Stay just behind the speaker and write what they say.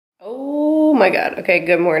my god. Okay,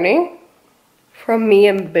 good morning from me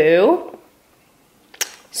and Boo.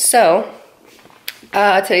 So,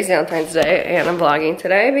 today's Valentine's Day and I'm vlogging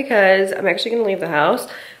today because I'm actually gonna leave the house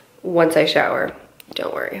once I shower.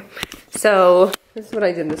 Don't worry. So, this is what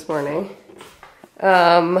I did this morning.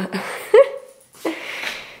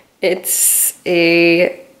 It's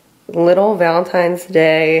a little Valentine's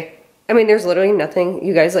Day. I mean, there's literally nothing,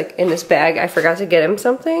 you guys, like in this bag. I forgot to get him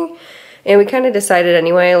something. And we kind of decided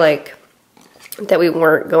anyway, like, that we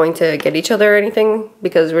weren't going to get each other anything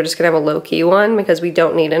because we're just gonna have a low-key one because we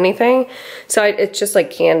don't need anything. So it's just like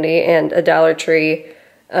candy and a Dollar Tree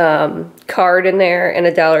card in there and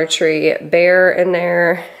a Dollar Tree bear in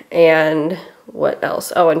there and what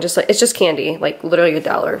else? Oh, and just like, it's just candy, like literally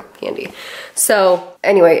 $1 candy. So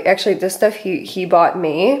anyway, actually this stuff he bought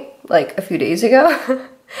me like a few days ago.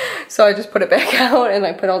 So I just put it back out and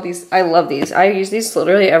I put all these, I love these. I use these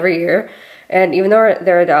literally every year. And even though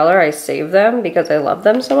they're $1, I save them because I love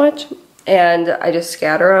them so much. And I just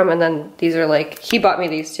scatter them, and then these are like, he bought me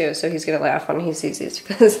these too, so he's gonna laugh when he sees these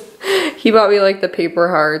because he bought me like the paper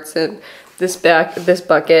hearts and this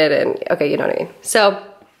bucket and, okay, you know what I mean. So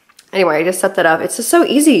anyway, I just set that up. It's just so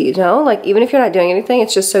easy, you know? Like even if you're not doing anything,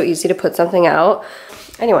 it's just so easy to put something out.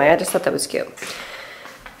 Anyway, I just thought that was cute.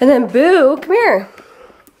 And then Boo, come here.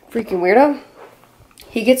 Freaking weirdo.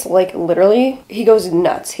 He gets like literally, he goes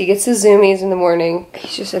nuts. He gets his zoomies in the morning.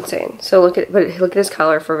 He's just insane. So look at his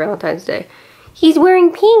collar for Valentine's Day. He's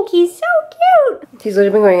wearing pink. He's so cute. He's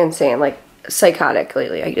literally been going insane, like psychotic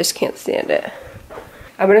lately. I just can't stand it.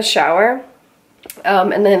 I'm gonna shower,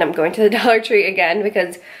 and then I'm going to the Dollar Tree again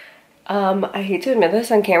because I hate to admit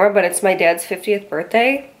this on camera, but it's my dad's 50th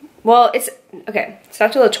birthday. Well, it's okay. It's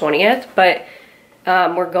not till the 20th, but.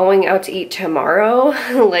 We're going out to eat tomorrow,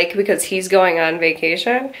 like, because he's going on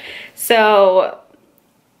vacation. So,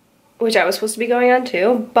 which I was supposed to be going on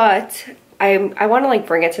too, but I want to like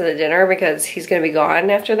bring it to the dinner because he's going to be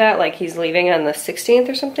gone after that. Like he's leaving on the 16th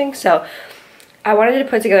or something. So I wanted to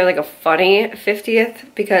put together like a funny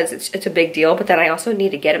 50th because it's a big deal, but then I also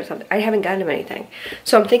need to get him something. I haven't gotten him anything.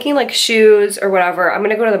 So I'm thinking like shoes or whatever. I'm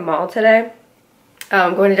going to go to the mall today.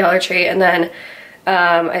 I'm going to Dollar Tree and then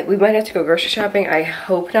we might have to go grocery shopping. I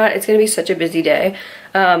hope not. It's gonna be such a busy day.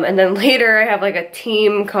 And then later I have like a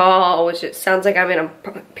team call, which it sounds like I'm in a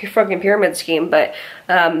fucking pyramid scheme, but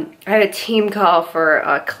I have a team call for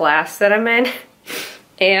a class that I'm in.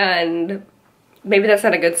 And maybe that's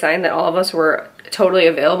not a good sign that all of us were totally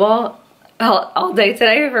available all day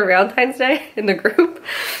today for Valentine's Day in the group.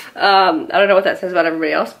 I don't know what that says about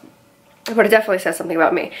everybody else, but it definitely says something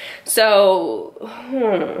about me. So,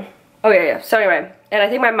 oh yeah. So anyway, and I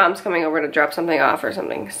think my mom's coming over to drop something off or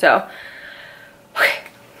something. So, okay.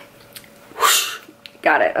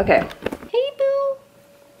 Got it. Okay. Hey Boo,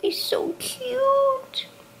 he's so cute.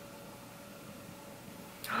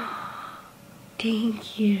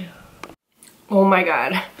 Thank you. Oh my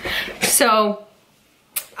god. So,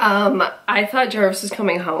 I thought Jarvis was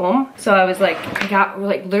coming home, so I was like,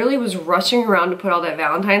 literally was rushing around to put all that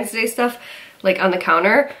Valentine's Day stuff like on the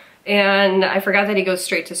counter. And I forgot that he goes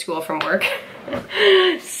straight to school from work.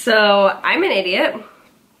 So I'm an idiot,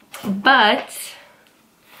 but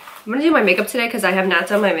I'm gonna do my makeup today because I have not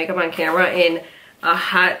done my makeup on camera in a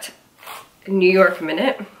hot New York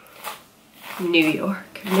minute.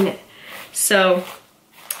 So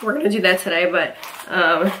we're gonna do that today, but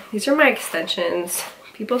these are my extensions.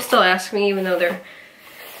 People still ask me, even though they're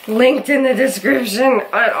linked in the description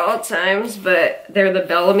at all times, but they're the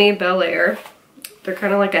Bellamy Bel Air. They're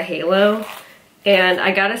kind of like a halo, and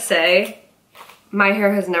I gotta say, my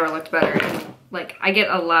hair has never looked better. Like, I get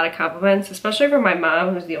a lot of compliments, especially from my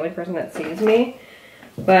mom, who's the only person that sees me.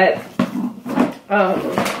 But,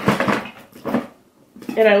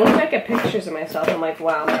 and I look back at pictures of myself, I'm like,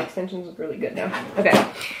 wow, my extensions look really good now. Okay,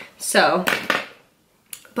 so,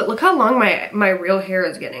 but look how long my real hair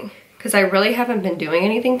is getting, because I really haven't been doing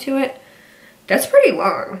anything to it. That's pretty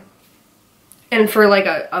long. And for like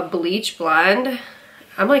a bleach blonde,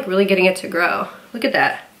 I'm like really getting it to grow. Look at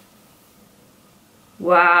that.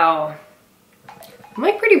 Wow. I'm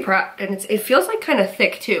like pretty proud, and it feels like kind of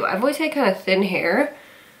thick too. I've always had kind of thin hair,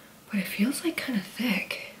 but it feels like kind of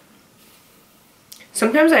thick.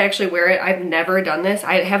 Sometimes I actually wear it. I've never done this.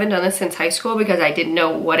 I haven't done this since high school because I didn't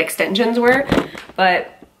know what extensions were,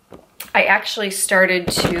 but I actually started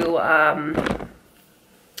to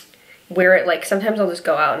wear it, like sometimes I'll just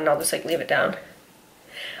go out and I'll just like leave it down.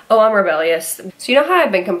 Oh, I'm rebellious. So you know how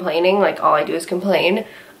I've been complaining, like all I do is complain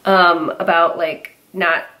about like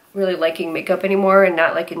not really liking makeup anymore and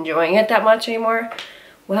not like enjoying it that much anymore?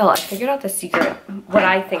 Well, I figured out the secret, what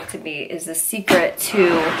I think to be is the secret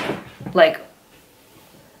to like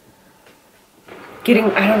getting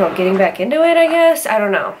back into it, I guess. I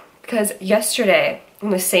don't know. Because yesterday,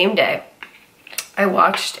 on the same day, I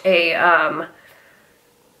watched a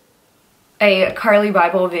Carly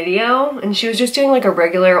Bible video, and she was just doing like a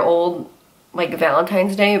regular old like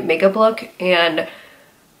Valentine's Day makeup look, and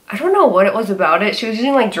I don't know what it was about it. She was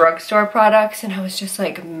using like drugstore products, and I was just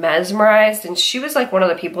like mesmerized. And she was like one of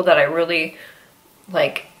the people that I really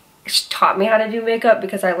like taught me how to do makeup,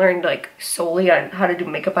 because I learned like solely on how to do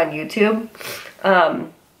makeup on YouTube.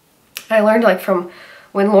 I learned like from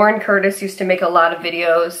when Lauren Curtis used to make a lot of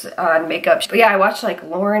videos on makeup. But yeah, I watched like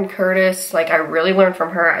Lauren Curtis, like I really learned from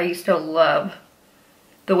her. I used to love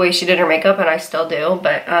the way she did her makeup, and I still do.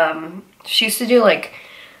 But she used to do like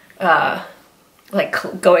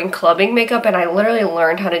going clubbing makeup, and I literally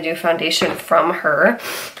learned how to do foundation from her.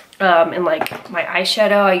 And like my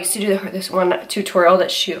eyeshadow, I used to do this one tutorial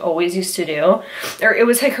that she always used to do, or it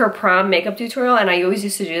was like her prom makeup tutorial, and I always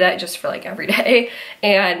used to do that just for like every day.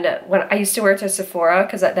 And when I used to work at Sephora,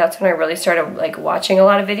 because that's when I really started like watching a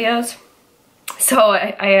lot of videos, so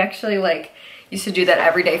I actually like used to do that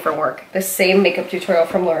every day for work, the same makeup tutorial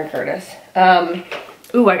from Lauren Curtis.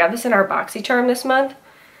 Ooh, I got this in our BoxyCharm this month,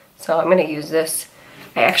 so I'm gonna use this.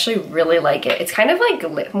 I actually really like it. It's kind of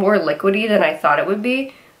like more liquidy than I thought it would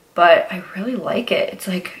be, but I really like it. It's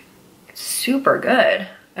like super good.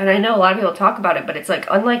 And I know a lot of people talk about it, but it's like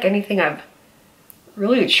unlike anything I've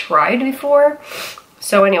really tried before.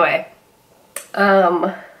 So anyway,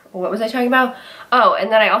 what was I talking about? Oh,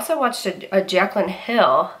 and then I also watched a Jaclyn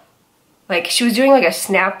Hill. Like she was doing like a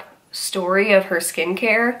snap story of her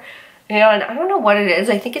skincare. And I don't know what it is.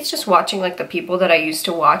 I think it's just watching like the people that I used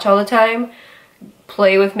to watch all the time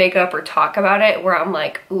play with makeup or talk about it, where I'm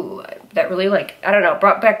like, ooh, that really like, I don't know,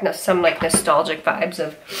 brought back some like nostalgic vibes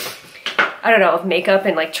of, I don't know, of makeup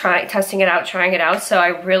and like testing it out, trying it out. So I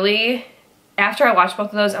really, after I watched both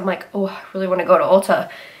of those, I'm like, oh, I really want to go to Ulta,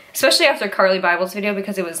 especially after Carly Bible's video,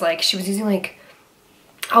 because it was like, she was using like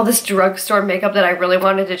all this drugstore makeup that I really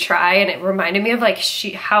wanted to try, and it reminded me of like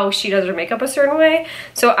how she does her makeup a certain way.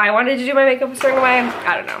 So I wanted to do my makeup a certain way.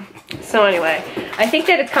 I don't know. So anyway, I think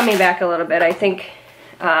that it's coming back a little bit. I think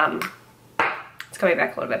it's coming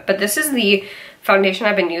back a little bit. But this is the foundation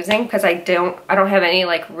I've been using, because I don't have any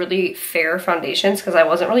like really fair foundations, because I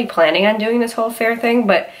wasn't really planning on doing this whole fair thing.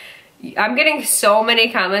 But I'm getting so many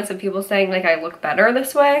comments of people saying like I look better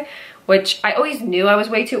this way, which I always knew I was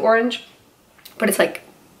way too orange. But it's like,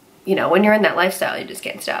 you know, when you're in that lifestyle, you just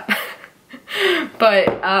can't stop.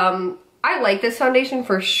 But I like this foundation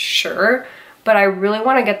for sure, but I really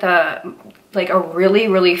want to get the like a really,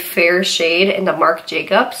 really fair shade in the Marc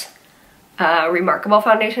Jacobs Remarkable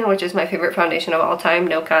foundation, which is my favorite foundation of all time.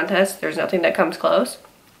 No contest. There's nothing that comes close.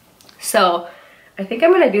 So I think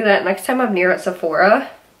I'm going to do that next time I'm near at Sephora.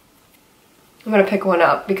 I'm going to pick one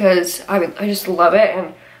up, because I just love it,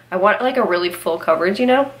 and I want like a really full coverage, you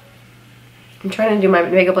know? I'm trying to do my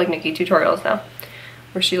makeup like Nikki tutorials now,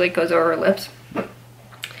 where she like goes over her lips.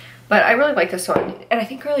 But I really like this one. And I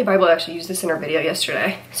think Carly Bible actually used this in her video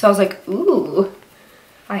yesterday. So I was like, ooh,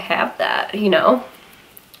 I have that, you know?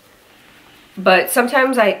 But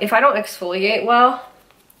sometimes if I don't exfoliate well,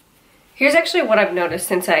 here's actually what I've noticed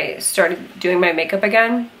since I started doing my makeup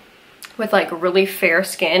again with like really fair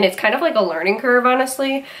skin. It's kind of like a learning curve,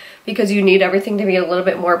 honestly, because you need everything to be a little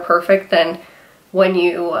bit more perfect than when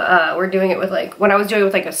you were doing it with like, when I was doing it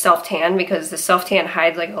with like a self-tan, because the self-tan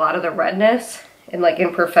hides like a lot of the redness and like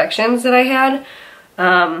imperfections that I had.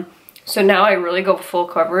 So now I really go full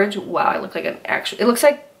coverage. Wow, I look like an actual, it looks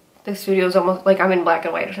like this video is almost like I'm in black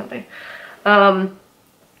and white or something. What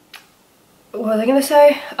was I gonna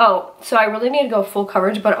say? Oh, so I really need to go full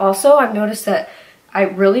coverage, but also I've noticed that I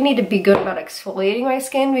really need to be good about exfoliating my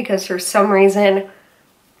skin, because for some reason,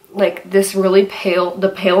 like this really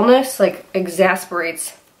the paleness like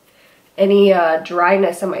exasperates any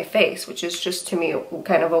dryness on my face, which is just to me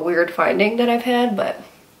kind of a weird finding that I've had. But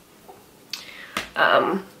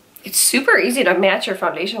it's super easy to match your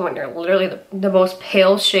foundation when you're literally the most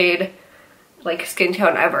pale shade like skin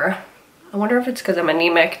tone ever. I wonder if it's because I'm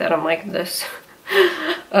anemic that I'm like this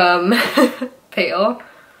pale.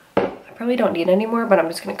 I probably don't need any more, but I'm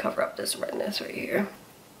just gonna cover up this redness right here.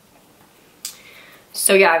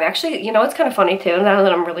 So yeah, I've actually, you know, it's kind of funny too, now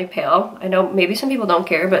that I'm really pale. I know maybe some people don't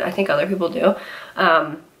care, but I think other people do.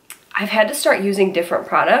 I've had to start using different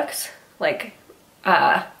products, like,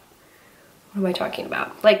 what am I talking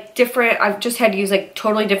about? Like different, I've just had to use like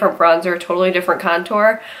totally different bronzer, totally different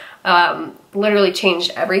contour. Literally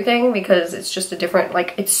changed everything, because it's just a different,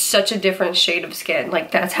 like, it's such a different shade of skin.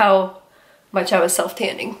 Like that's how much I was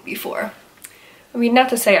self-tanning before. I mean, not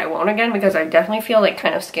to say I won't again, because I definitely feel like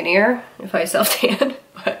kind of skinnier if I self-tan,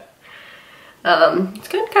 but It's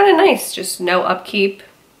kind of nice, just no upkeep.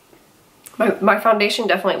 My foundation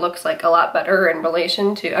definitely looks like a lot better in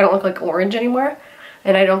relation to, I don't look like orange anymore,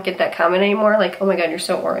 and I don't get that comment anymore, like, oh my god, you're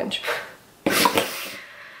so orange.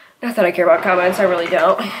 Not that I care about comments, I really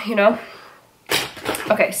don't, you know?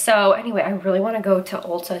 Okay, so anyway, I really want to go to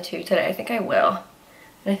Ulta too today. I think I will.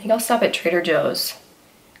 And I think I'll stop at Trader Joe's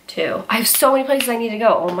too. I have so many places I need to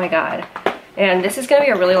go, oh my god. And this is gonna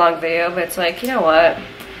be a really long video, but it's like, you know what?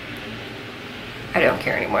 I don't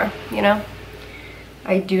care anymore, you know?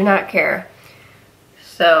 I do not care.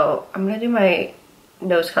 So I'm gonna do my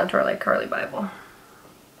nose contour like Carly Bible.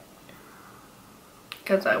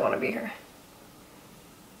 Because I wanna be her.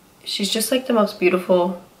 She's just like the most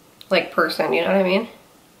beautiful like person, you know what I mean?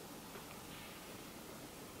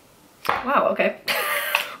 Wow, okay.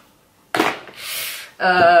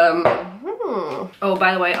 Oh,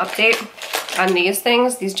 by the way, update on these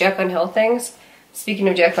things, these Jaclyn Hill things. Speaking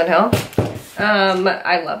of Jaclyn Hill,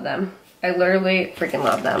 I love them. I literally freaking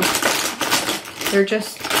love them.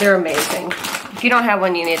 They're amazing. If you don't have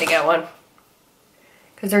one, you need to get one.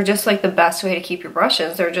 Because they're just like the best way to keep your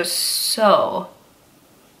brushes. They're just so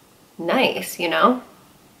nice, you know?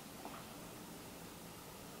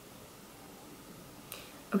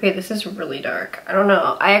 Okay, this is really dark. I don't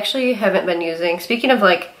know. I actually haven't been using, speaking of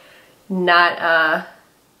like not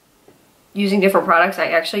using different products, I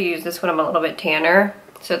actually use this when I'm a little bit tanner.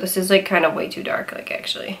 So this is like kind of way too dark, like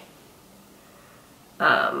actually.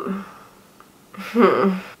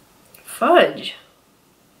 Fudge.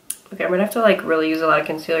 Okay, I'm gonna have to like really use a lot of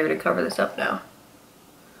concealer to cover this up now.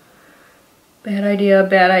 Bad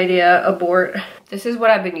idea, abort. This is what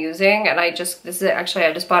I've been using, and I just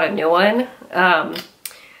bought a new one.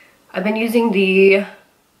 I've been using the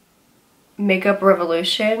Makeup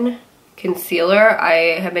Revolution concealer.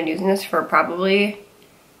 I have been using this for probably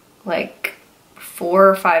like 4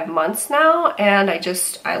 or 5 months now, and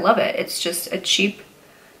I love it. It's just a cheap,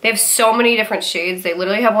 they have so many different shades. They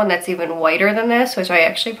literally have one that's even whiter than this, which I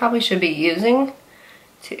actually probably should be using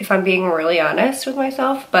if I'm being really honest with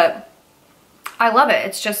myself, but I love it.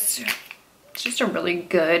 It's just a really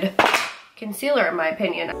good concealer in my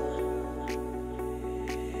opinion.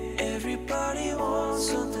 Everybody wants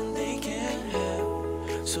something they can't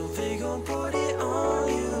have, so they gon' put it on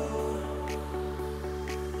you.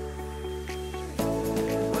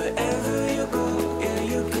 Wherever you go, yeah,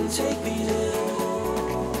 you can take me there.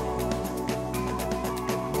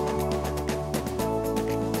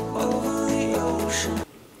 Over the ocean.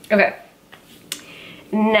 Okay.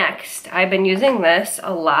 Next, I've been using this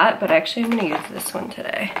a lot, but actually I'm gonna use this one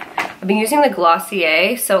today. I've been using the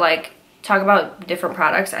Glossier, so like, talk about different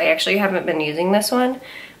products. I actually haven't been using this one,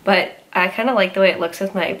 but I kind of like the way it looks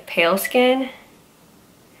with my pale skin.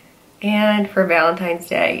 And for Valentine's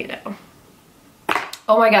Day, you know.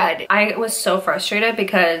 Oh my god, I was so frustrated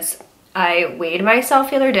because I weighed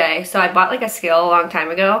myself the other day. So I bought like a scale a long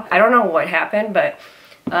time ago. I don't know what happened, but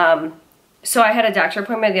so I had a doctor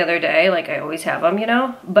appointment the other day, like I always have them, you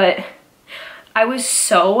know, but I was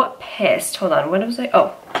so pissed. Hold on, what was I?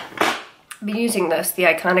 Oh, I've been using this, the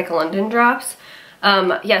Iconic London drops.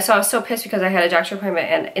 Yeah, so I was so pissed because I had a doctor appointment,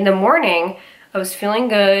 and in the morning I was feeling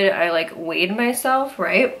good. I like weighed myself,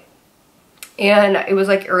 right? And it was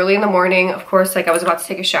like early in the morning. Of course, like I was about to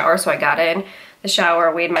take a shower, so I got in the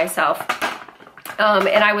shower, weighed myself.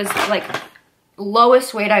 And I was like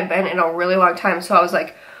lowest weight I've been in a really long time. So I was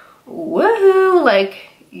like, woohoo, like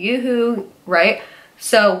yoo-hoo, right?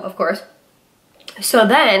 So of course, so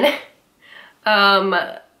then,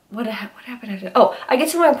 what happened after? Oh, I get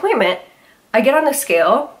to my appointment, I get on the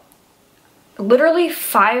scale, literally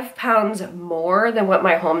 5 pounds more than what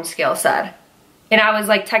my home scale said. And I was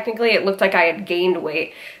like, technically it looked like I had gained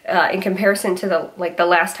weight in comparison to the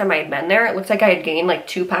last time I had been there. It looked like I had gained like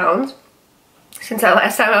 2 pounds since that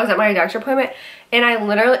last time I was at my doctor appointment. And it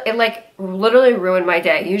literally ruined my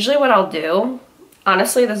day. Usually what I'll do,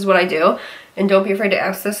 honestly, this is what I do, and don't be afraid to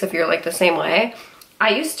ask this if you're like the same way. I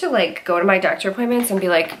used to like go to my doctor appointments and be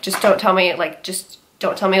like, just don't tell me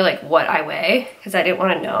like what I weigh, because I didn't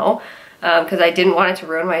want to know, because I didn't want it to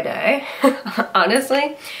ruin my day,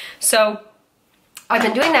 honestly. So I've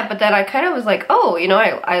been doing that, but then I kind of was like, oh, you know,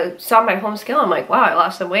 I saw my home scale, I'm like, wow, I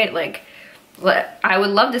lost some weight, like I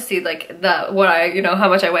would love to see like how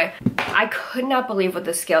much I weigh. I could not believe what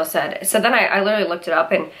the scale said. So then I literally looked it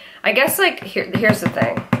up, and I guess like here's the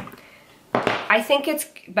thing. I think it's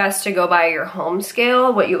best to go by your home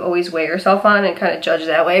scale, what you always weigh yourself on, and kind of judge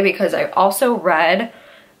that way, because I also read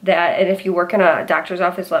that, and if you work in a doctor's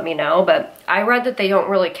office, let me know, but I read that they don't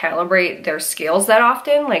really calibrate their scales that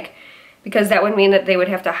often. Like because that would mean that they would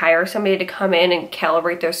have to hire somebody to come in and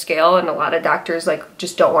calibrate their scale, and a lot of doctors like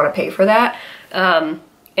just don't want to pay for that.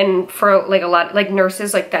 And for like a lot, like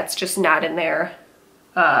nurses, like that's just not in their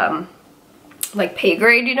like pay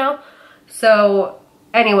grade, you know? So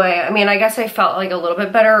anyway, I mean, I guess I felt like a little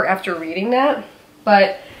bit better after reading that,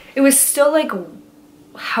 but it was still like,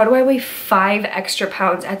 how do I weigh 5 extra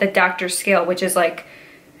pounds at the doctor's scale, which is like,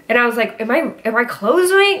 and I was like, am I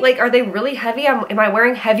clothes weight? Like, are they really heavy? Am I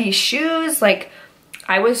wearing heavy shoes? Like,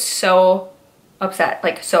 I was so upset,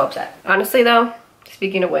 like so upset. Honestly though,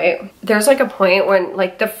 speaking of weight, there's like a point when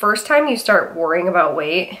like the first time you start worrying about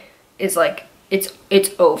weight is like, it's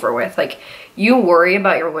over with. Like, you worry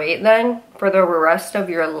about your weight then for the rest of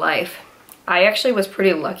your life. I actually was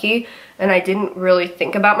pretty lucky and I didn't really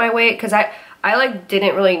think about my weight because I like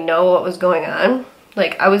didn't really know what was going on.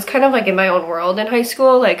 Like, I was kind of like in my own world in high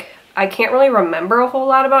school. Like, I can't really remember a whole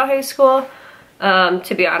lot about high school,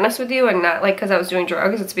 to be honest with you, and not like because I was doing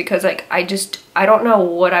drugs. It's because like I don't know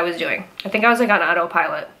what I was doing. I think I was like on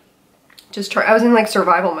autopilot. I was in like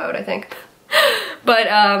survival mode, I think. But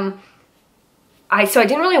so I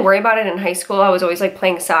didn't really worry about it in high school. I was always like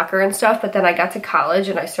playing soccer and stuff, but then I got to college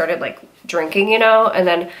and I started like drinking, you know, and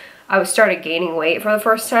then I started gaining weight for the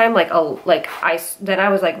first time. Then I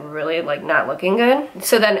was like really like not looking good.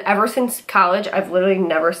 So then ever since college, I've literally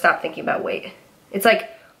never stopped thinking about weight. It's like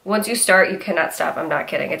once you start, you cannot stop. I'm not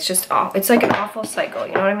kidding. It's just it's like an awful cycle.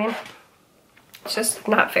 You know what I mean? It's just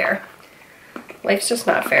not fair. Life's just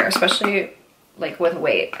not fair, especially like with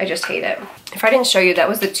weight. I just hate it. If I didn't show you, that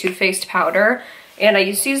was the Too Faced powder. And I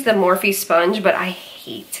used to use the Morphe sponge, but I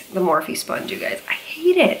hate the Morphe sponge, you guys. I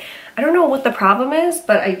hate it. I don't know what the problem is,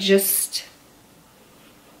 but I just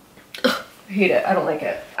hate it. I don't like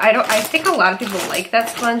it. I think a lot of people like that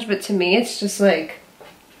sponge, but to me it's just like,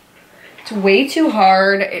 it's way too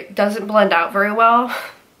hard. It doesn't blend out very well.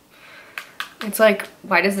 It's like,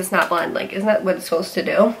 why does this not blend? Like, isn't that what it's supposed to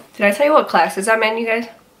do? Did I tell you what classes I'm in, you guys?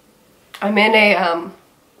 I'm in a,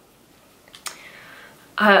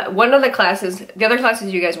 one of the classes, the other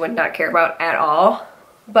classes you guys would not care about at all,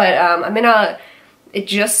 but I'm in it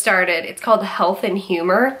just started. It's called Health and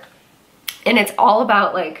Humor, and it's all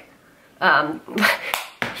about like,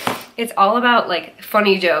 it's all about like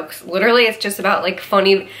funny jokes. Literally, it's just about like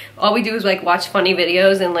funny, all we do is like watch funny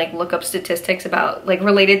videos and like look up statistics about like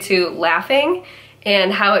related to laughing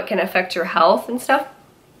and how it can affect your health and stuff.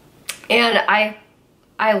 And I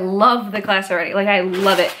love the class already. Like, I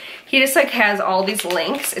love it. He just like has all these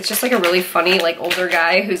links. It's just like a really funny like older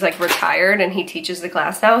guy who's like retired and he teaches the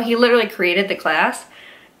class now. He literally created the class,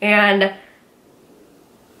 and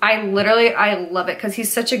I love it because he's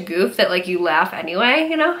such a goof that like you laugh anyway,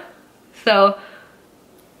 you know? So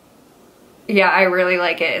yeah, I really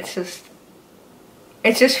like it.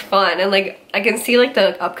 It's just fun, and like I can see like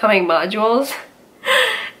the upcoming modules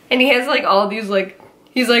and he has like all these like,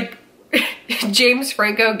 he's like James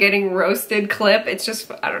Franco getting roasted clip. It's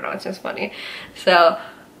just, I don't know, it's just funny. So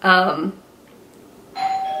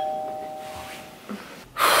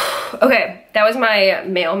okay, that was my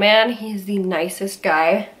mailman. He's the nicest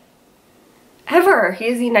guy ever. He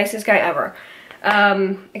is the nicest guy ever.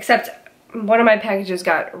 Except one of my packages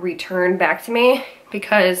got returned back to me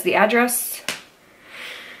because the address,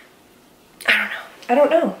 I don't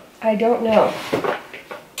know.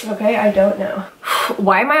 Okay, I don't know.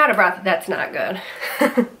 Why am I out of breath? That's not good.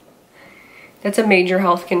 That's a major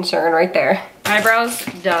health concern right there. Eyebrows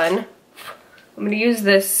done. I'm gonna use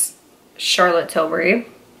this Charlotte Tilbury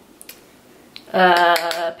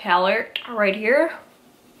palette right here.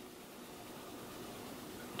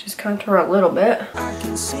 Just contour a little bit. I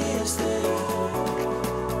can see us there.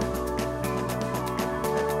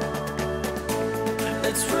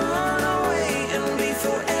 Let's run away and be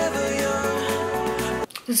forever young.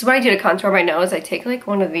 This is what I do to contour my nose. I take like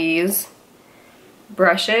one of these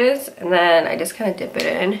brushes and then I just kind of dip it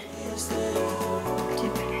in.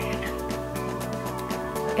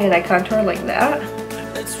 And I contour like that.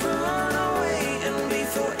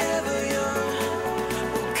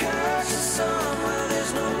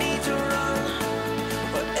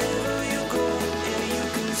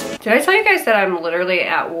 Did I tell you guys that I'm literally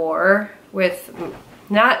at war with,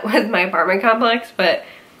 not with my apartment complex, but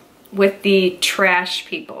with the trash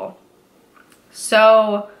people?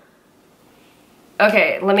 So,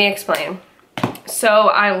 okay, let me explain. So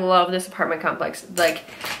I love this apartment complex. Like,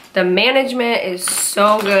 the management is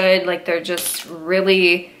so good. Like, they're just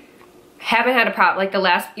really, haven't had a problem. Like the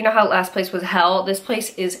last, you know how last place was hell? This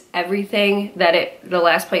place is everything that the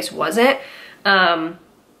last place wasn't.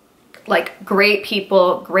 Like, great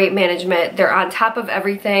people, great management. They're on top of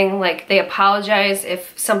everything. Like, they apologize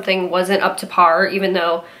if something wasn't up to par, even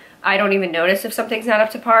though I don't even notice if something's not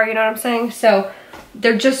up to par, you know what I'm saying? So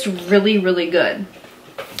they're just really, really good.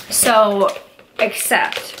 So,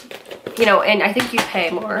 except, you know, and I think you pay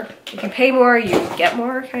more. If you pay more, you get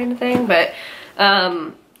more kind of thing, but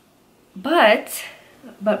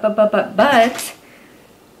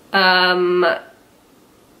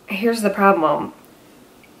here's the problem.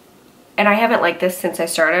 And I haven't liked this since I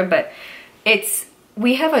started, but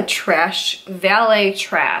we have a valet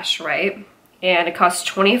trash, right? And it costs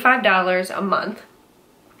 $25 a month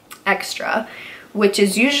extra, which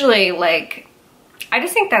is usually like, I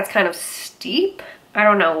just think that's kind of steep. I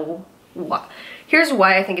don't know why. Here's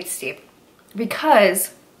why I think it's steep.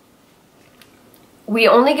 Because we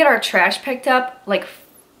only get our trash picked up like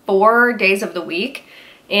 4 days of the week.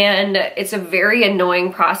 And it's a very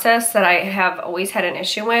annoying process that I have always had an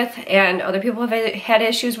issue with, and other people have had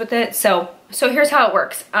issues with it. So here's how it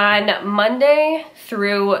works. On Monday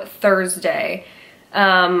through Thursday,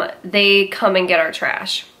 they come and get our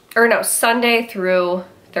trash. Or no, Sunday through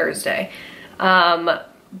Thursday.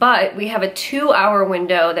 But we have a 2-hour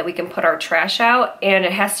window that we can put our trash out, and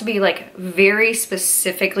it has to be like very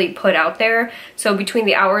specifically put out there. So between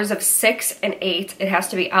the hours of 6 and 8, it has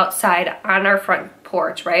to be outside on our front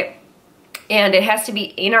porch, right? And it has to be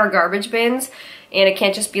in our garbage bins, and it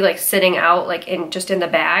can't just be like sitting out like just in the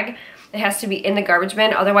bag. It has to be in the garbage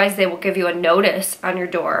bin, otherwise they will give you a notice on your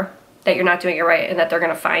door that you're not doing it right and that they're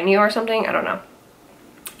gonna fine you or something. I don't know.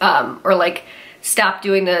 Or like stop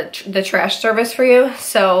doing the trash service for you.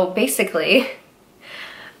 So basically,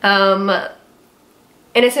 and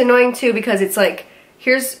it's annoying too because it's like,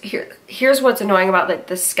 here's what's annoying about like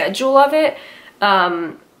the schedule of it.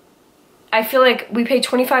 I feel like we pay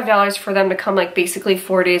 $25 for them to come like basically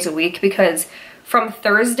 4 days a week, because from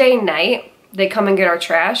Thursday night, they come and get our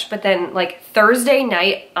trash, but then like Thursday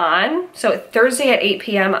night on, so Thursday at 8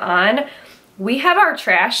 p.m. on, we have our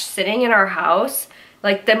trash sitting in our house.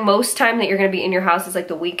 Like the most time that you're gonna be in your house is like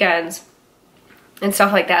the weekends and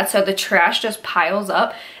stuff like that. So the trash just piles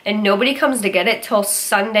up and nobody comes to get it till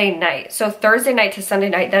Sunday night. So Thursday night to Sunday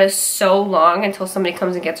night, that is so long until somebody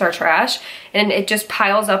comes and gets our trash, and it just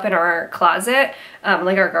piles up in our closet,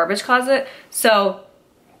 like our garbage closet. So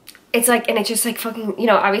it's like, and it's just like fucking, you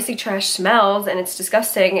know, obviously trash smells and it's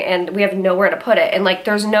disgusting and we have nowhere to put it. And like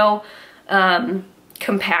there's no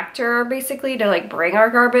compactor basically to like bring our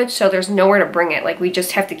garbage, so there's nowhere to bring it. Like we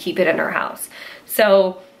just have to keep it in our house.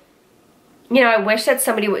 So, you know, I wish that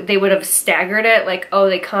they would have staggered it, like, oh,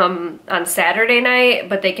 they come on Saturday night,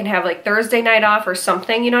 but they can have like Thursday night off or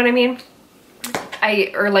something, you know what I mean?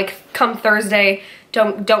 Or like come Thursday,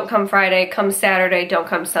 don't come Friday, come Saturday, don't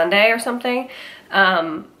come Sunday or something.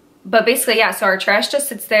 But basically, yeah, so our trash just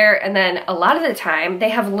sits there, and then a lot of the time they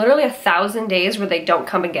have literally 1,000 days where they don't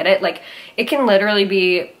come and get it. Like it can literally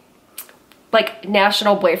be like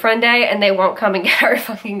National Boyfriend Day and they won't come and get our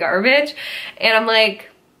fucking garbage. And I'm like,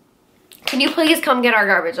 can you please come get our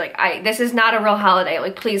garbage? Like this is not a real holiday.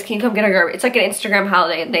 Like please, can you come get our garbage? It's like an Instagram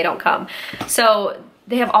holiday and they don't come. So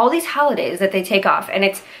they have all these holidays that they take off, and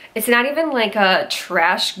it's not even like a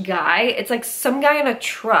trash guy. It's like some guy in a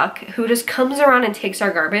truck who just comes around and takes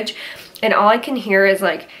our garbage, and all I can hear is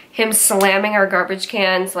like him slamming our garbage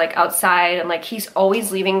cans like outside, and like he's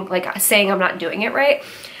always leaving, like saying I'm not doing it right.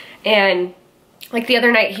 And like the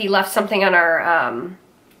other night he left something on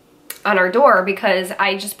our door because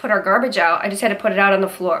I just put our garbage out. I just had to put it out on the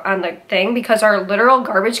floor, on the thing, because our literal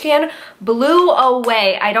garbage can blew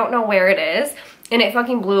away. I don't know where it is. And it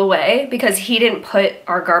fucking blew away because he didn't put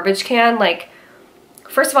our garbage can, like,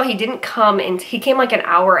 first of all, he didn't come, and he came like an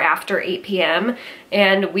hour after 8 p.m.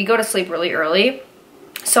 and we go to sleep really early.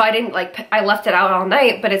 So I didn't like, I left it out all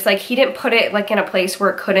night, but it's like he didn't put it like in a place where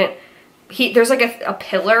it couldn't, there's like a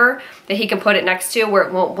pillar that he can put it next to where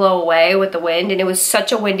it won't blow away with the wind, and it was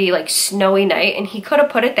such a windy, like snowy night, and he could have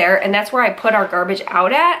put it there, and that's where I put our garbage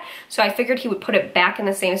out at. So I figured he would put it back in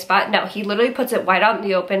the same spot. No, he literally puts it wide out in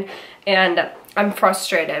the open, and I'm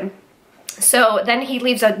frustrated. So then he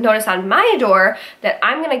leaves a notice on my door that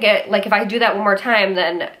I'm gonna get, like if I do that one more time,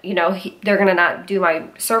 then, you know, they're gonna not do my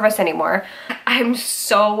service anymore. I'm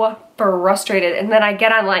so frustrated. And then I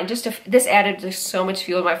get online, this added just so much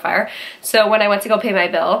fuel to my fire. So when I went to go pay my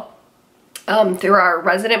bill through our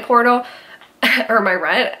resident portal, or my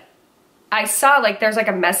rent, I saw like there's like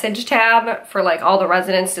a message tab for like all the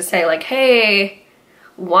residents to say like, hey,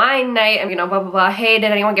 wine night, and you know, blah blah blah, hey,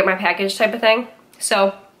 did anyone get my package type of thing.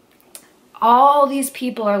 So all these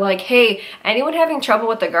people are like, hey, anyone having trouble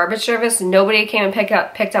with the garbage service? Nobody came and picked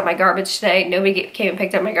up my garbage today. Nobody came and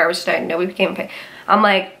picked up my garbage today. Nobody came and picked. I'm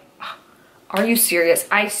like, Are you serious?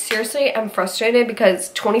 I seriously am frustrated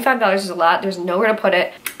because $25 is a lot. There's nowhere to put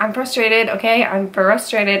it. I'm frustrated, okay? I'm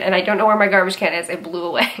frustrated and I don't know where my garbage can is. It blew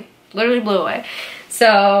away. Literally blew away.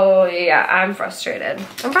 So yeah, I'm frustrated.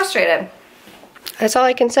 I'm frustrated. That's all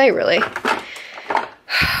I can say, really.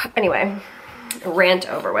 Anyway, rant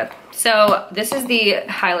over with. So this is the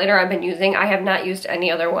highlighter I've been using. I have not used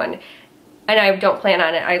any other one and I don't plan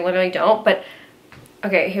on it. I literally don't, but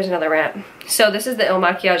okay, here's another rant. So this is the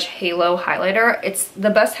MAKIAGE Halo highlighter. It's the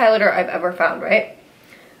best highlighter I've ever found, right?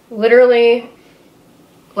 Literally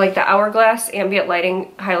like the Hourglass ambient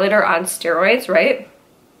lighting highlighter on steroids, right?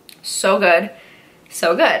 So good.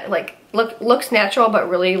 So good. Like looks natural but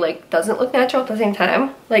really like doesn't look natural at the same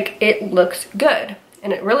time. Like it looks good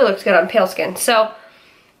and it really looks good on pale skin. So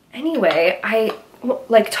anyway, I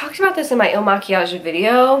like talked about this in my MAKIAGE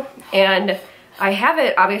video and I have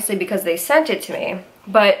it obviously because they sent it to me,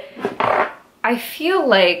 but I feel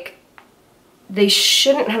like they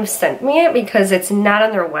shouldn't have sent me it because it's not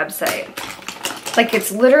on their website. Like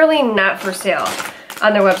it's literally not for sale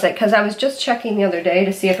on their website, because I was just checking the other day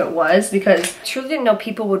to see if it was, because I truly didn't know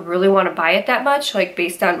people would really want to buy it that much, like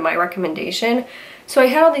based on my recommendation. So I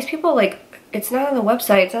had all these people like, it's not on the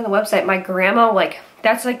website, it's on the website. My grandma, like,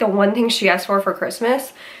 that's like the one thing she asked for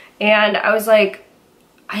Christmas. And I was like,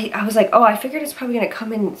 I was like, oh, I figured it's probably gonna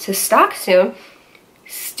come into stock soon.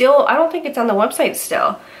 Still, I don't think it's on the website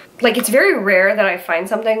still. Like, it's very rare that I find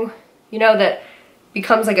something, you know, that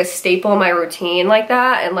becomes like a staple in my routine like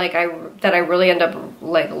that, and like that I really end up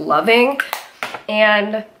like loving.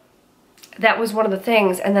 And that was one of the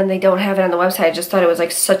things, and then they don't have it on the website. I just thought it was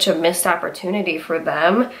like such a missed opportunity for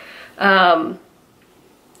them.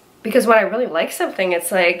 Because when I really like something,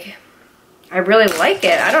 it's like, I really like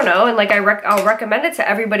it. I don't know. And like I'll recommend it to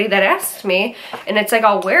everybody that asks me, and it's like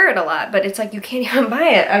I'll wear it a lot, but it's like you can't even buy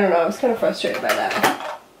it. I don't know. I was kind of frustrated by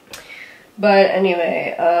that. But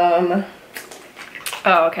anyway, oh,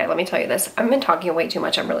 okay, let me tell you this. I've been talking way too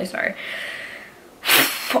much. I'm really sorry.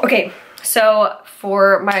 Okay, so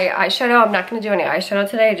for my eyeshadow, I'm not going to do any eyeshadow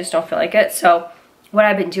today. I just don't feel like it. So what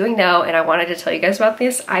I've been doing though, and I wanted to tell you guys about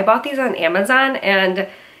this, I bought these on Amazon, and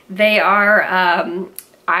they are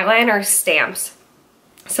eyeliner stamps.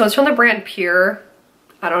 So it's from the brand Pure.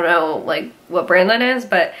 I don't know like what brand that is,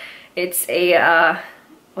 but it's a,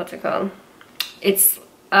 what's it called? It's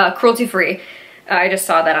cruelty free. I just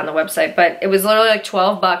saw that on the website, but it was literally like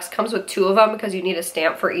 12 bucks. Comes with 2 of them because you need a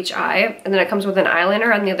stamp for each eye, and then it comes with an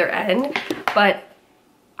eyeliner on the other end. But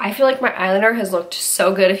I feel like my eyeliner has looked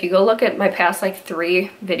so good. If you go look at my past like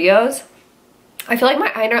 3 videos, I feel like my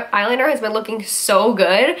eyeliner has been looking so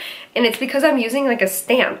good, and it's because I'm using like a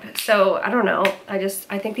stamp. So I don't know,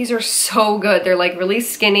 I think these are so good. They're like really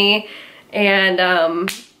skinny, and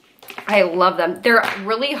I love them. They're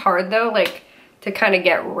really hard though, like to kind of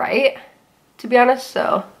get right, to be honest.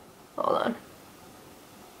 So hold on.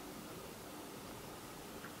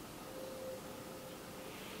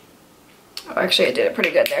 Oh, actually I did it pretty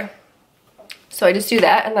good there. So I just do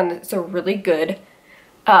that, and then it's a really good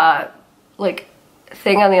like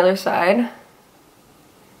thing on the other side.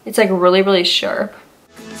 It's like really, really sharp.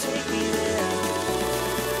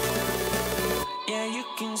 Yeah, you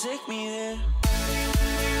can take me there.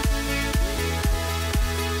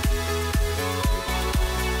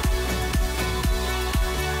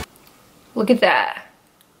 Look at that.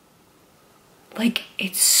 Like,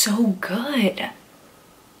 it's so good.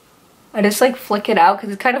 I just like flick it out because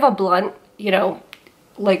it's kind of a blunt, you know,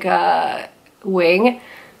 like a wing.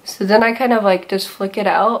 So then I kind of like just flick it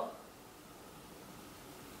out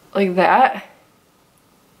like that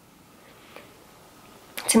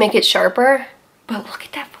to make it sharper. But look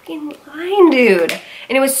at that fucking line, dude.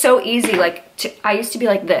 And it was so easy. Like, I used to be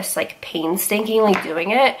like this, like painstakingly doing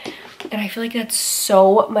it. And I feel like that's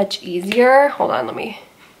so much easier. Hold on, let me.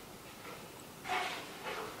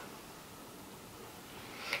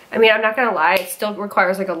 I mean, I'm not gonna lie, it still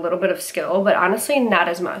requires like a little bit of skill, but honestly not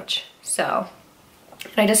as much. So,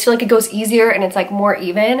 and I just feel like it goes easier and it's like more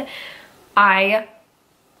even. I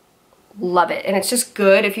love it. And it's just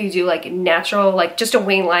good if you do like natural, like just a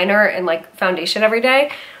wing liner and like foundation every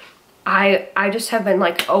day. I just have been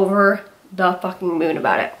like over the fucking moon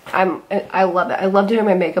about it. I love it. I love doing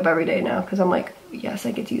my makeup every day now because I'm like, yes,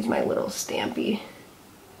 I get to use my little stampy.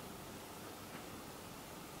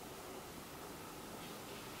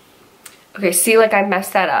 Okay, see, like I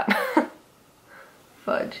messed that up.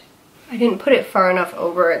 Fudge. I didn't put it far enough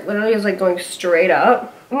over. It literally was like going straight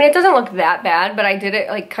up. I mean, it doesn't look that bad, but I did it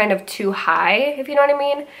like kind of too high, if you know what I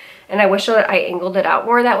mean. And I wish that I angled it out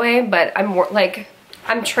more that way, but I'm more like,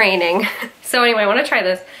 I'm training. So anyway, I want to try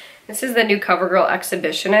this. This is the new CoverGirl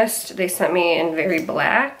Exhibitionist. They sent me in very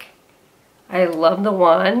black. I love the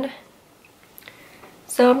wand.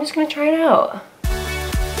 So I'm just gonna try it out.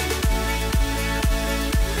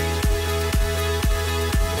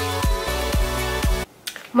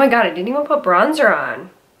 Oh my god, I didn't even put bronzer on.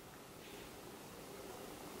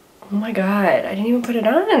 Oh my god, I didn't even put it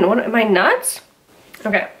on. What, am I nuts?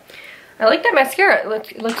 Okay, I like that mascara.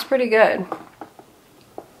 It looks pretty good.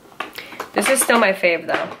 This is still my fave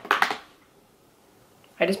though.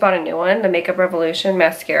 I just bought a new one, the Makeup Revolution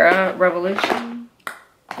Mascara Revolution.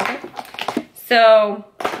 Okay. So,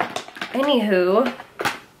 anywho,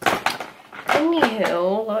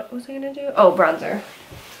 what was I gonna do? Oh, bronzer.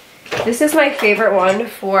 This is my favorite one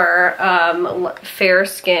for fair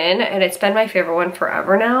skin, and it's been my favorite one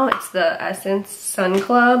forever now. It's the Essence Sun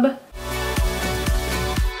Club.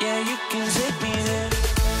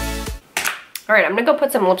 All right, I'm gonna go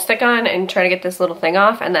put some lipstick on and try to get this little thing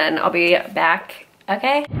off, and then I'll be back,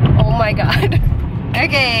 okay? Oh my God,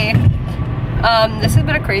 okay. This has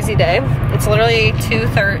been a crazy day. It's literally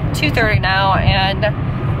 2:30 now, and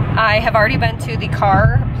I have already been to the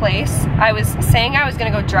car place. I was saying I was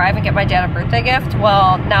gonna go drive and get my dad a birthday gift.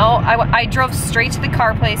 Well, now I drove straight to the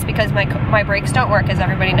car place because my brakes don't work, as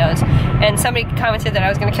everybody knows. And somebody commented that I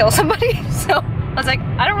was gonna kill somebody. So I was like,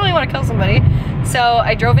 I don't really wanna kill somebody. So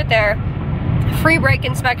I drove it there, free brake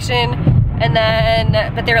inspection, and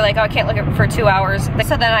then, but they were like, oh, I can't look at it for 2 hours.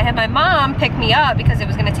 So then I had my mom pick me up because it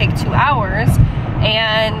was gonna take 2 hours.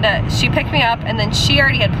 And she picked me up, and then she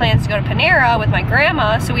already had plans to go to Panera with my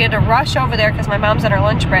grandma, so we had to rush over there because my mom's on her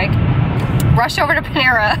lunch break. Rush over to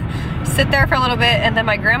Panera, sit there for a little bit, and then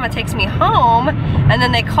my grandma takes me home, and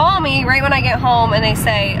then they call me right when I get home, and they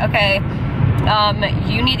say, okay,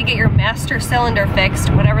 you need to get your master cylinder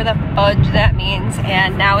fixed, whatever the fudge that means,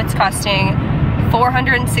 and now it's costing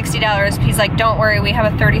 $460. He's like, don't worry, we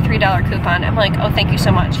have a $33 coupon. I'm like, oh, thank you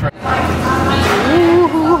so much. Ew.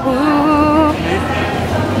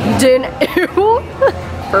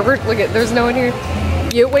 Pervert, look at, there's no one here.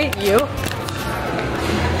 You, wait, you.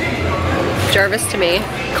 Jarvis to me,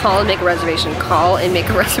 call and make a reservation. Call and make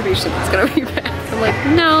a reservation. It's gonna be bad. I'm like,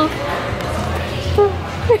 no. Oh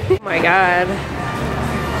my God.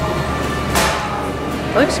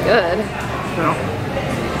 Looks good. No.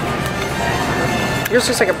 Yours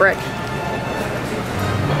looks like a brick.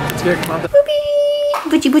 It's good, come on. Boochie.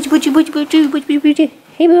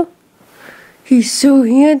 Hey, boo. He's so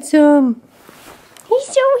handsome. He's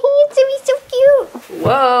so handsome. He's so cute.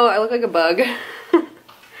 Whoa, I look like a bug.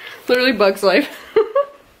 Literally Bug's Life.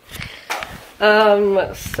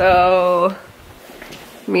 So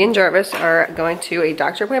me and Jarvis are going to a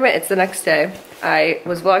doctor appointment. It's the next day. I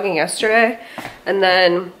was vlogging yesterday, and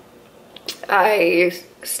then I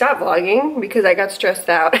stopped vlogging because I got stressed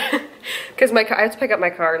out because I have to pick up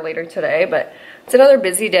my car later today, but it's another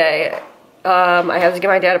busy day. I have to give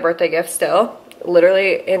my dad a birthday gift still,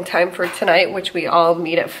 literally in time for tonight, which we all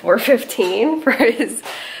meet at 4:15 for his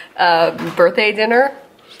birthday dinner.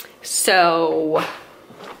 So,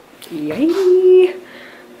 yay!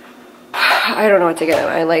 I don't know what to get him.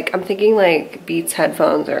 I'm thinking like Beats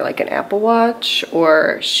headphones, or like an Apple Watch,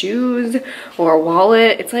 or shoes, or a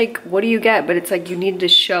wallet. It's like, what do you get? But it's like you need to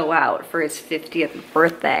show out for his 50th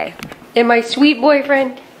birthday. And my sweet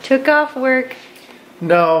boyfriend took off work.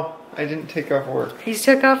 No, I didn't take off work. He's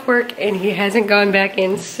took off work and he hasn't gone back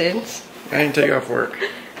in since. I didn't take off work.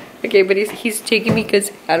 Okay, but he's taking me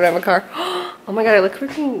because I don't have a car. Oh my God, I look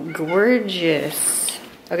freaking gorgeous.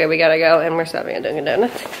 Okay, we gotta go, and we're stopping at Dunkin'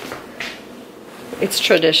 Donuts. It's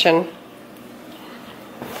tradition.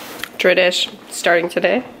 Tradish, starting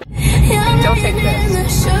today. Don't take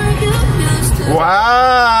this.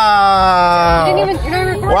 Wow! You didn't even, you're not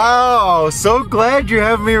recording. Wow! So glad you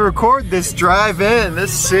have me record this drive-in.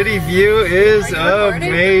 This city view is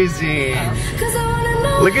amazing.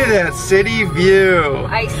 Look at that city view.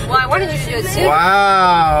 I wanted you to do it soon.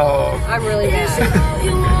 Wow! I'm really mad.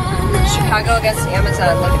 Chicago against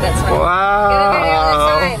Amazon. Look at that sign. Wow! Get a video of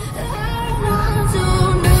that sign.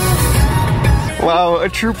 Wow, a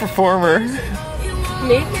true performer.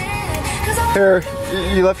 Me? Here,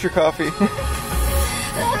 you left your coffee.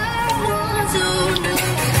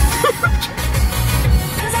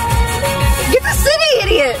 Get the city,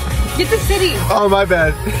 idiot! Get the city. Oh, my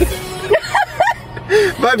bad.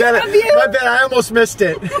 My bad, I almost missed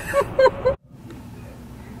it.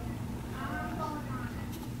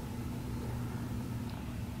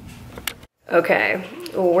 Okay,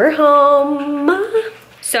 we're home.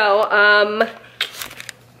 So,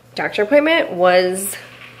 doctor appointment was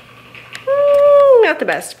not the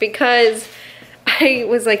best because I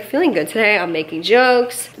was like feeling good today. I'm making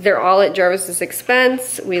jokes. They're all at Jarvis's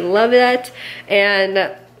expense. We love it.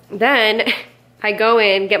 And then I go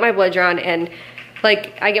in, get my blood drawn, and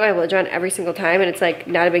like I get my blood drawn every single time and it's like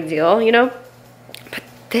not a big deal, you know? But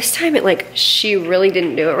this time it like, she really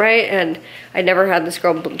didn't do it right, and I never had this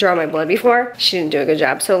girl draw my blood before. She didn't do a good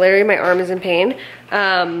job. So literally my arm is in pain.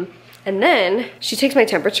 And then she takes my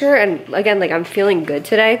temperature, and again, like I'm feeling good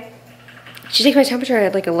today. She takes my temperature, I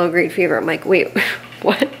had like a low grade fever. I'm like, wait,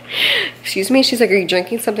 what? Excuse me? She's like, are you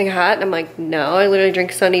drinking something hot? And I'm like, no, I literally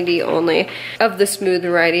drink Sunny D only, of the smooth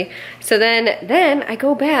variety. So then I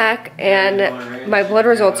go back and my blood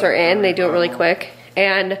results are in. They do it really quick.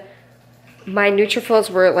 And my neutrophils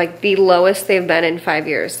were like the lowest they've been in 5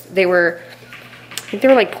 years. They were, I think they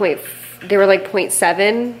were like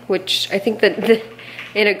 0.7, which I think that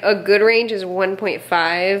in a good range is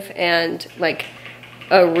 1.5, and like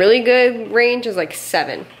a really good range is like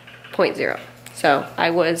 7.0. So I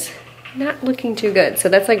was not looking too good. So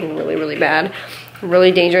that's like really, really bad,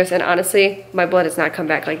 really dangerous. And honestly, my blood has not come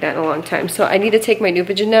back like that in a long time. So I need to take my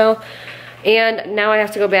Neupogen now. And now I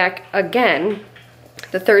have to go back again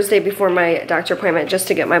the Thursday before my doctor appointment just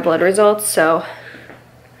to get my blood results. So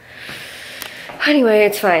anyway,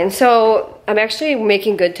 it's fine. So I'm actually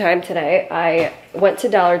making good time today. I went to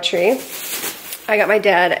Dollar Tree. I got my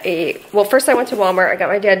dad well, first I went to Walmart. I got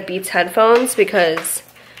my dad Beats headphones because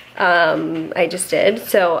I just did.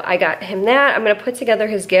 So I got him that. I'm gonna put together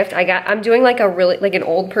his gift. I'm doing like an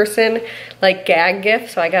old person like gag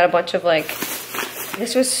gift. So I got a bunch of like,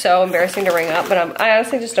 this was so embarrassing to ring up, but I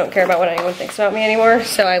honestly just don't care about what anyone thinks about me anymore.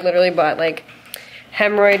 So I literally bought like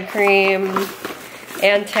hemorrhoid cream,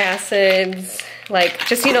 antacids, like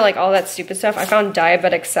just, you know, like all that stupid stuff. I found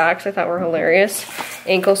diabetic socks I thought were hilarious,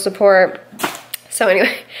 ankle support. So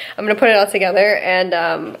anyway, I'm gonna put it all together, and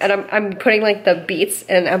I'm putting like the Beats,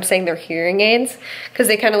 and I'm saying they're hearing aids because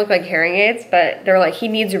they kind of look like hearing aids, but they're like, he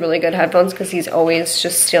needs really good headphones because he's always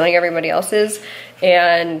just stealing everybody else's,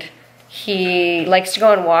 and he likes to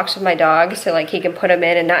go on walks with my dog, so like he can put them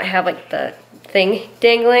in and not have like the thing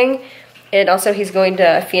dangling. And also he's going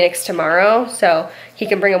to Phoenix tomorrow, so he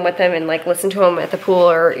can bring them with him and like listen to him at the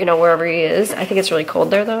pool or, you know, wherever he is. I think it's really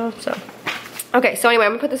cold there though, so. Okay, so anyway,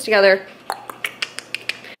 I'm gonna put this together.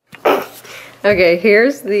 Okay,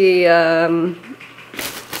 here's the,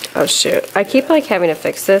 oh shoot. I keep like having to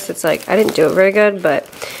fix this. It's like, I didn't do it very good, but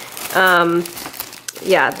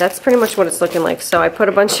yeah, that's pretty much what it's looking like. So I put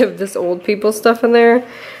a bunch of this old people stuff in there.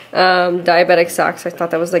 Diabetic socks, I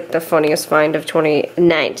thought that was like the funniest find of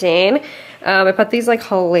 2019. I put these like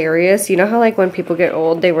hilarious, you know how like when people get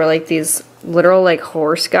old, they wear like these literal like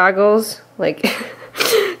horse goggles, like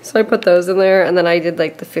so I put those in there, and then I did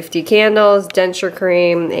like the 50 candles, denture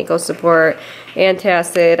cream, ankle support,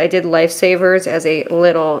 antacid. I did lifesavers as a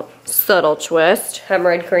little subtle twist.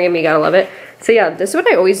 Hemorrhoid cream, you gotta love it. So yeah, this is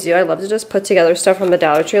what I always do. I love to just put together stuff from the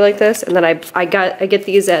Dollar Tree like this, and then I get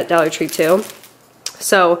these at Dollar Tree too.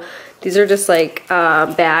 So these are just like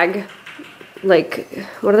bag, like,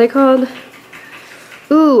 what are they called?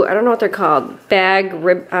 Ooh, I don't know what they're called. Bag,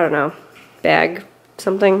 rib, I don't know. Bag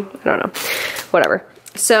something, I don't know. Whatever.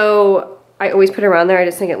 So I always put it around there. I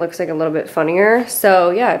just think it looks like a little bit funnier. So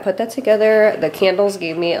yeah, I put that together. The candles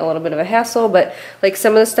gave me a little bit of a hassle, but like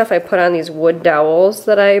some of the stuff I put on these wood dowels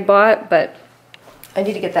that I bought, but I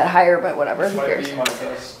need to get that higher, but whatever, who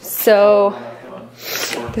cares? So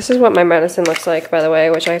this is what my medicine looks like, by the way,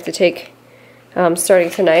 which I have to take starting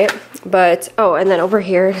tonight. But, oh, and then over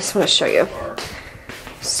here, I just want to show you.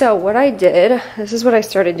 So what I did, this is what I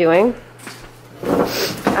started doing.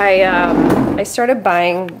 I started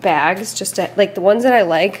buying bags, just to, like the ones that I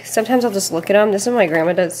like. Sometimes I'll just look at them. This is what my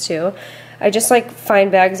grandma does too. I just like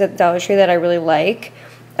find bags at Dollar Tree that I really like.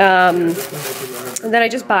 And then I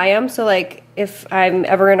just buy them. So like if I'm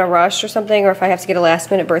ever in a rush or something, or if I have to get a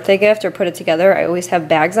last minute birthday gift or put it together, I always have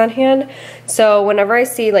bags on hand. So whenever I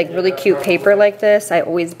see like really cute paper like this, I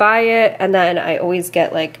always buy it. And then I always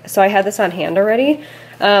get like, so I had this on hand already.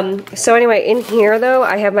 So anyway, in here though,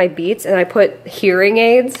 I have my Beats, and I put hearing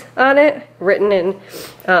aids on it, written in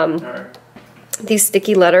these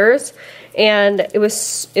sticky letters. And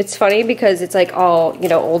it's funny because it's like all, you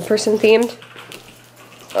know, old person themed.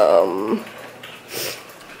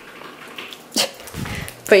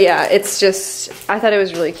 But yeah, it's just, I thought it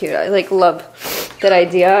was really cute. I like love that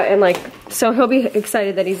idea, and like, so he'll be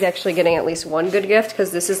excited that he's actually getting at least one good gift,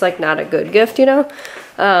 because this is like not a good gift, you know.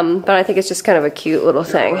 But I think it's just kind of a cute little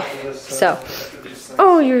thing. So,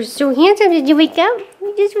 oh, you're so handsome. Did you wake up?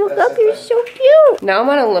 You just woke up. You're so cute. Now I'm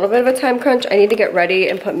on a little bit of a time crunch. I need to get ready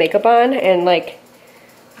and put makeup on and like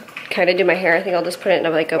kind of do my hair. I think I'll just put it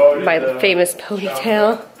in like my famous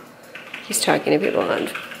ponytail. He's talking to people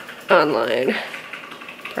online.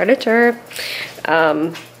 Predator.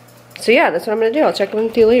 So yeah, that's what I'm gonna do. I'll check in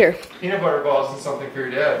with you later. Peanut butter balls is something for your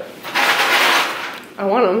dad. I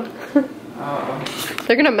want them.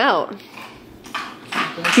 They're gonna melt.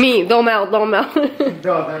 They'll melt, they'll melt.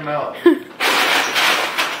 No, they melt.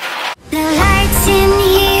 The lights in the